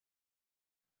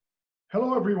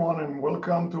Hello, everyone, and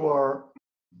welcome to our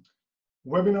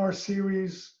webinar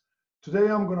series. Today,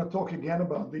 I'm going to talk again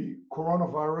about the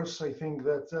coronavirus. I think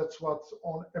that's what's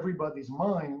on everybody's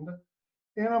mind,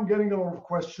 and I'm getting a lot of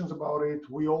questions about it.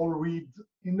 We all read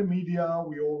in the media,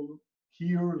 we all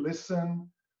hear, listen.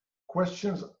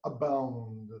 Questions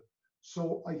abound.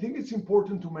 So I think it's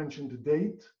important to mention the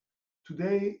date.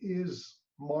 Today is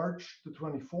March the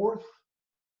 24th.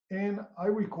 And I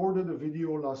recorded a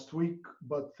video last week,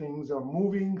 but things are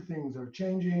moving, things are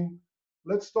changing.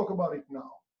 Let's talk about it now.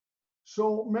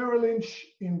 So Merrill Lynch,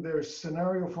 in their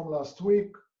scenario from last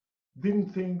week, didn't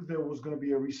think there was going to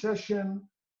be a recession.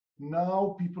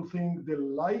 Now people think the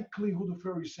likelihood of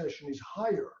a recession is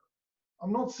higher.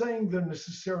 I'm not saying there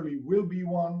necessarily will be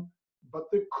one,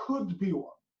 but there could be one.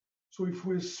 So if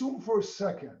we assume for a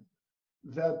second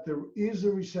that there is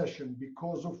a recession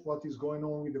because of what is going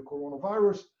on with the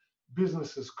coronavirus,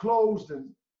 businesses closed, and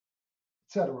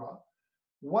etc.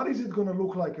 What is it going to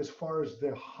look like as far as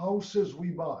the houses we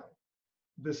buy,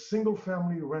 the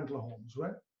single-family rental homes,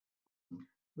 right?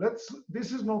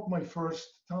 This is not my first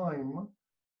time.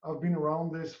 I've been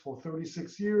around this for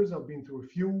 36 years. I've been through a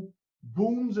few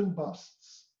booms and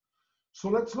busts. So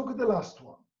let's look at the last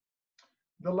one.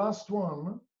 The last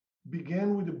one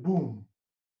began with a boom.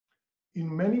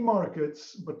 In many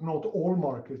markets, but not all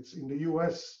markets, in the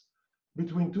US,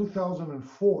 between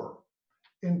 2004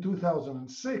 and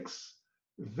 2006,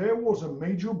 there was a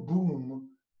major boom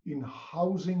in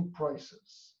housing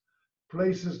prices.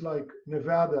 Places like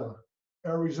Nevada,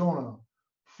 Arizona,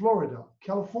 Florida,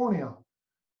 California,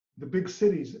 the big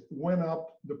cities went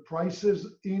up. The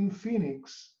prices in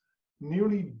Phoenix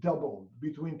nearly doubled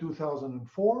between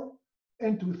 2004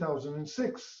 and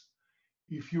 2006.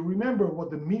 If you remember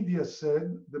what the media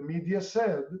said,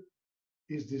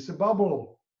 is this a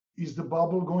bubble? Is the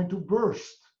bubble going to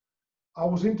burst? I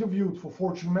was interviewed for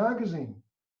Fortune magazine.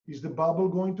 Is the bubble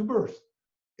going to burst?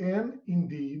 And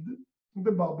indeed,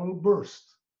 the bubble burst.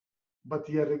 But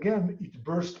yet again, it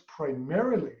burst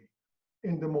primarily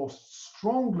and the most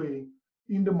strongly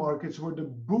in the markets where the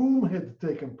boom had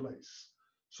taken place.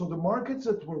 So the markets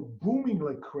that were booming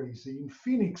like crazy, in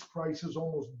Phoenix, prices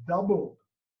almost doubled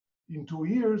in 2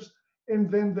 years,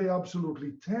 and then they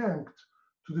absolutely tanked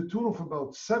to the tune of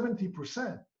about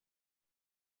 70%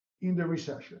 in the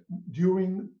recession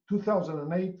during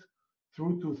 2008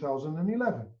 through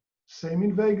 2011. Same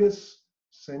in Vegas,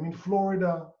 same in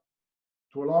Florida,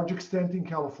 to a large extent in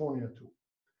California too.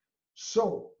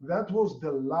 So that was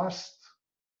the last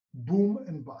boom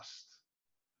and bust.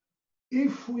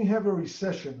 If we have a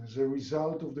recession as a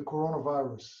result of the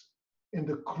coronavirus and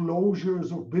the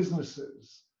closures of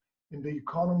businesses and the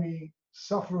economy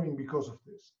suffering because of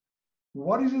this,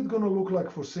 what is it going to look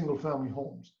like for single-family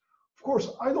homes? Of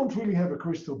course, I don't really have a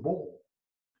crystal ball.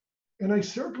 And I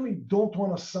certainly don't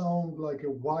want to sound like a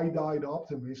wide-eyed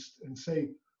optimist and say,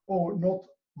 oh, not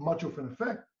much of an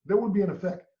effect. There will be an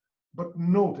effect. But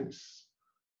notice,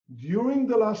 during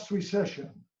the last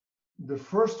recession, the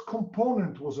first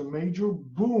component was a major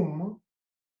boom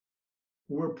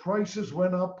where prices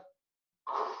went up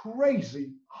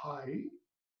crazy high.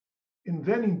 And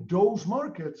then in those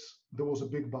markets, there was a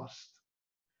big bust.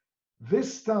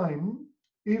 This time,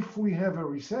 if we have a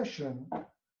recession,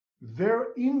 they're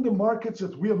in the markets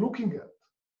that we are looking at,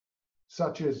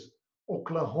 such as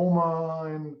Oklahoma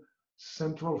and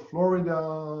Central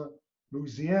Florida,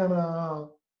 Louisiana.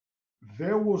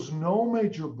 There was no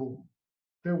major boom.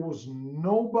 There was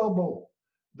no bubble.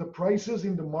 The prices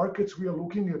in the markets we are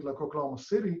looking at, like Oklahoma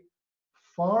City,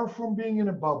 far from being in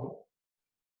a bubble.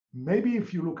 Maybe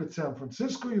if you look at San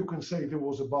Francisco, you can say there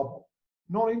was a bubble.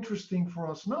 Not interesting for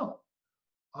us now.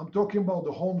 I'm talking about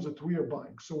the homes that we are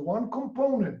buying. So one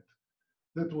component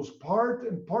that was part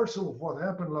and parcel of what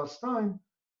happened last time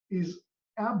is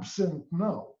absent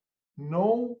now.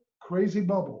 No crazy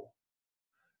bubble.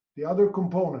 The other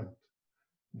component,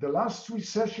 the last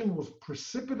recession was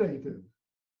precipitated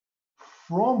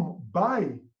by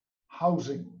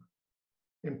housing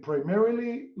and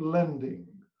primarily lending.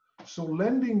 So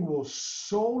lending was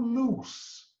so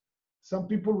loose. Some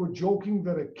people were joking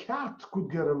that a cat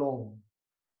could get a loan.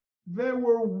 There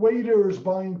were waiters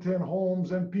buying 10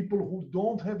 homes and people who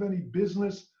don't have any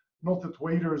business, not that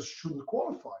waiters shouldn't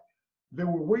qualify. There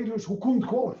were waiters who couldn't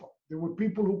qualify. There were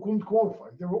people who couldn't qualify.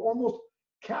 There were almost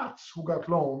cats who got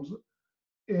loans.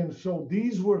 And so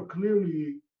these were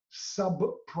clearly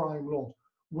subprime loans.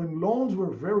 When loans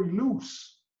were very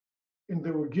loose and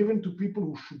they were given to people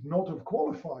who should not have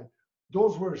qualified,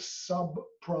 those were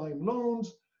subprime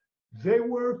loans. They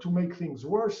were, to make things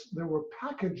worse, they were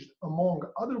packaged among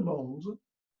other loans,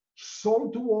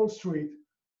 sold to Wall Street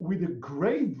with a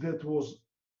grade that was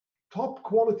top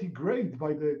quality grade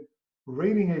by the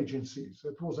rating agencies.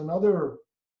 It was another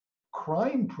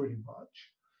crime pretty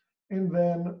much. And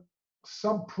then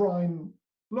subprime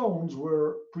loans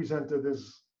were presented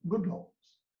as good loans.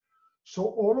 So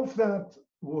all of that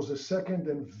was a second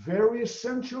and very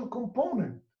essential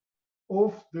component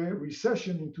of the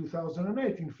recession in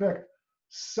 2008. In fact,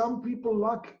 some people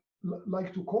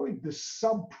like to call it the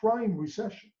subprime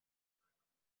recession.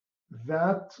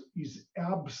 That is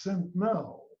absent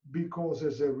now because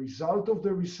as a result of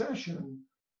the recession,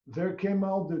 there came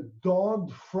out the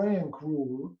Dodd-Frank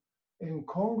rule, and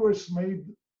Congress made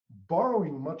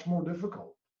borrowing much more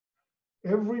difficult.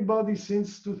 Everybody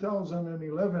since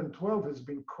 2011-12 has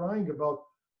been crying about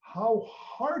how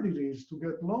hard it is to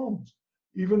get loans,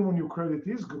 even when your credit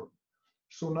is good.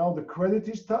 So now the credit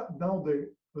is now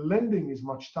the lending is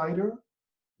much tighter.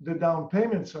 The down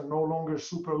payments are no longer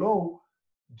super low.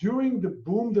 During the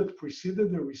boom that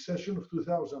preceded the recession of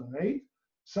 2008,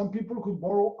 some people could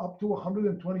borrow up to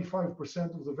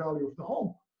 125% of the value of the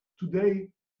home. Today,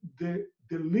 the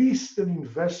least an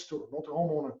investor, not a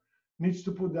homeowner, needs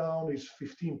to put down is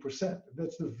 15%.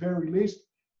 That's the very least,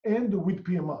 and with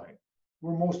PMI,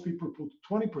 where most people put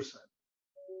 20%.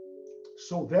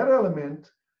 So that element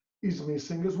is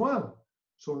missing as well.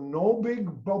 So no big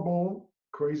bubble,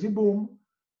 crazy boom,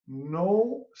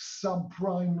 no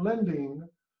subprime lending.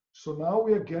 So now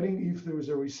we are getting, if there is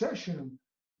a recession,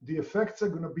 the effects are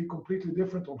going to be completely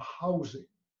different on housing.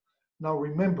 Now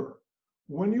remember,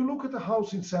 when you look at a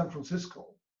house in San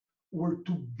Francisco, where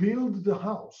to build the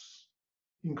house,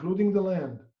 including the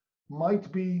land,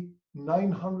 might be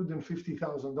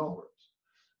 $950,000,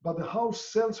 but the house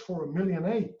sells for $1.8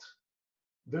 million.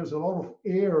 There's a lot of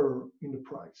air in the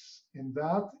price, and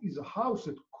that is a house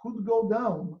that could go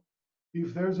down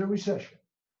if there's a recession.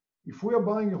 If we are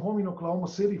buying a home in Oklahoma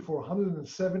City for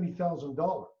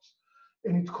 $170,000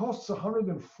 and it costs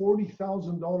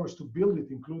 $140,000 to build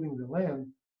it, including the land,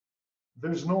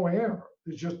 there's no air.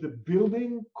 It's just the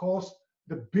building cost,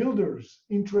 the builder's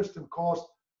interest and cost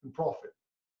and profit.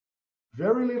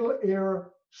 Very little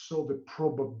air, so the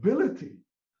probability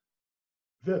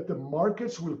that the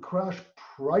markets will crash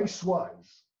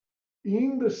price-wise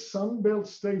in the Sunbelt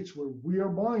states where we are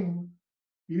buying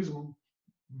is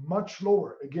much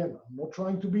lower. Again, I'm not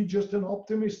trying to be just an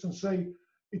optimist and say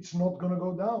it's not going to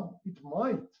go down. It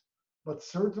might, but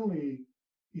certainly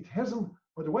it hasn't.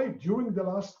 By the way, during the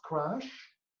last crash,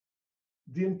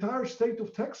 the entire state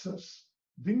of Texas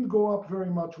didn't go up very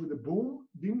much with a boom,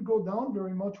 didn't go down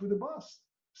very much with a bust.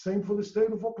 Same for the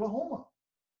state of Oklahoma.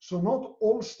 So not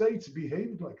all states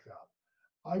behaved like that.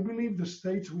 I believe the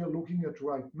states we are looking at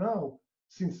right now,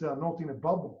 since they are not in a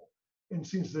bubble, and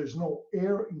since there's no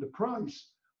air in the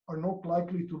price, are not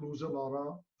likely to lose a lot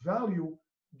of value,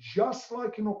 just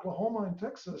like in Oklahoma and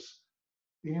Texas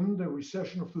in the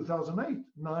recession of 2008,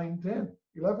 9, 10,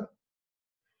 11.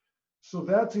 So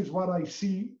that is what I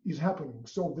see is happening.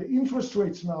 So the interest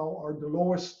rates now are the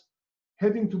lowest,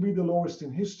 heading to be the lowest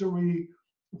in history.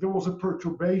 There was a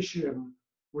perturbation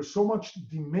where so much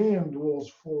demand was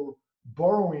for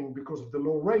borrowing because of the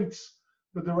low rates,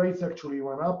 that the rates actually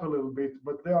went up a little bit,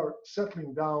 but they are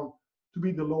settling down to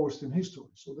be the lowest in history.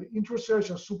 So the interest rates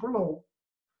are super low.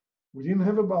 We didn't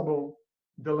have a bubble.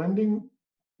 The lending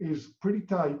is pretty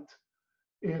tight,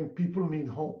 and people need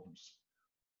homes,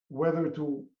 whether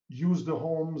to use the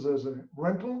homes as a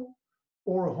rental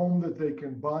or a home that they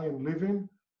can buy and live in.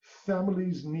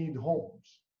 Families need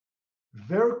homes.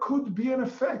 There could be an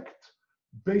effect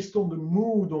based on the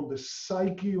mood, on the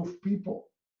psyche of people.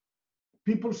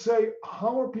 People say,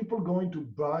 how are people going to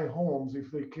buy homes if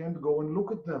they can't go and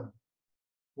look at them?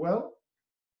 Well,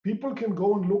 people can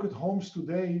go and look at homes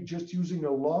today just using a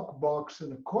lockbox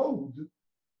and a code,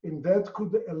 and that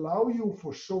could allow you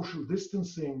for social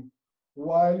distancing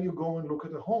while you go and look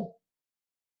at a home.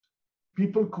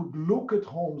 People could look at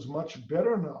homes much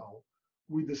better now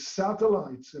with the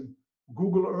satellites and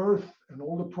Google Earth and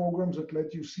all the programs that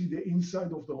let you see the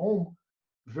inside of the home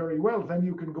very well. Then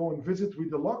you can go and visit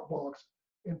with the lockbox,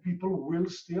 and people will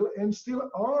still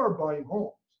are buying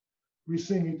homes. We're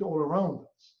seeing it all around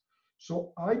us.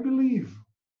 So I believe,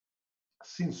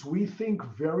 since we think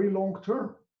very long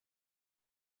term,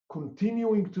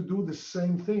 continuing to do the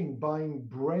same thing, buying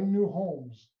brand new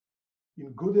homes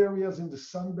in good areas in the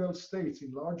Sunbelt states,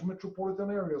 in large metropolitan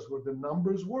areas where the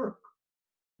numbers work,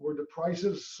 where the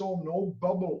prices saw no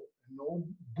bubble, no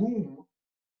boom,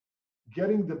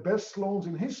 getting the best loans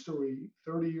in history,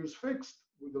 30 years fixed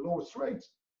with the lowest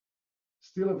rates,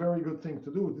 still a very good thing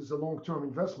to do. This is a long-term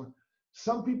investment.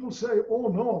 Some people say, oh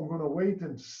no, I'm going to wait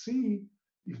and see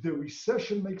if the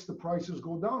recession makes the prices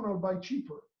go down, I'll buy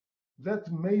cheaper.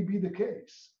 That may be the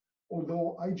case.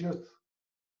 although I just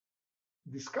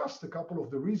discussed a couple of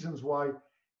the reasons why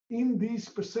in these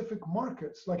specific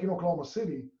markets, like in Oklahoma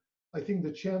City, I think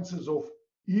the chances of,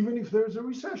 even if there's a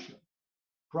recession,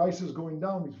 prices going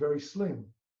down is very slim.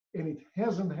 And it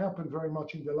hasn't happened very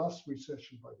much in the last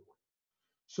recession, by the way.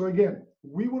 So again,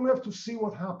 we will have to see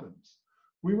what happens.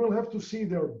 We will have to see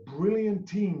there are brilliant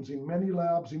teams in many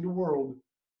labs in the world,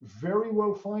 very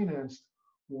well financed,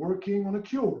 working on a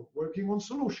cure, working on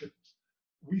solutions.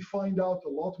 We find out a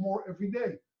lot more every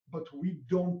day, but we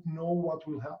don't know what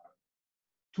will happen.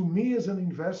 To me as an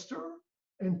investor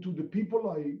and to the people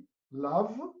I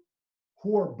love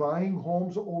who are buying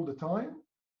homes all the time,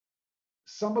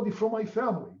 somebody from my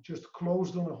family just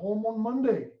closed on a home on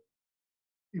Monday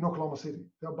in Oklahoma City.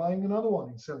 They're buying another one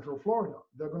in Central Florida.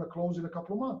 They're going to close in a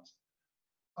couple of months.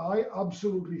 I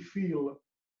absolutely feel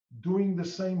doing the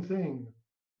same thing.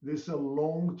 This is a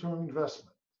long-term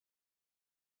investment.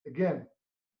 Again,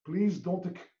 please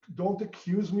don't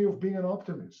accuse me of being an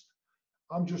optimist.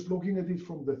 I'm just looking at it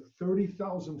from the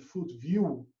 30,000-foot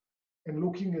view and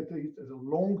looking at it as a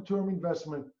long-term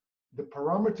investment. The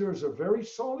parameters are very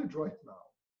solid right now.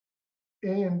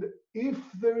 And if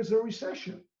there is a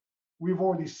recession, we've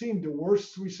already seen the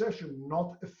worst recession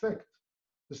not affect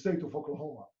the state of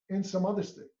Oklahoma and some other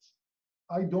states.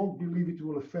 I don't believe it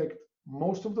will affect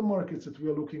most of the markets that we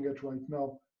are looking at right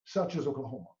now, such as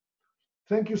Oklahoma.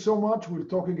 Thank you so much. We'll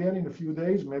talk again in a few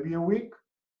days, maybe a week.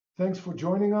 Thanks for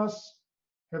joining us.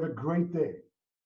 Have a great day.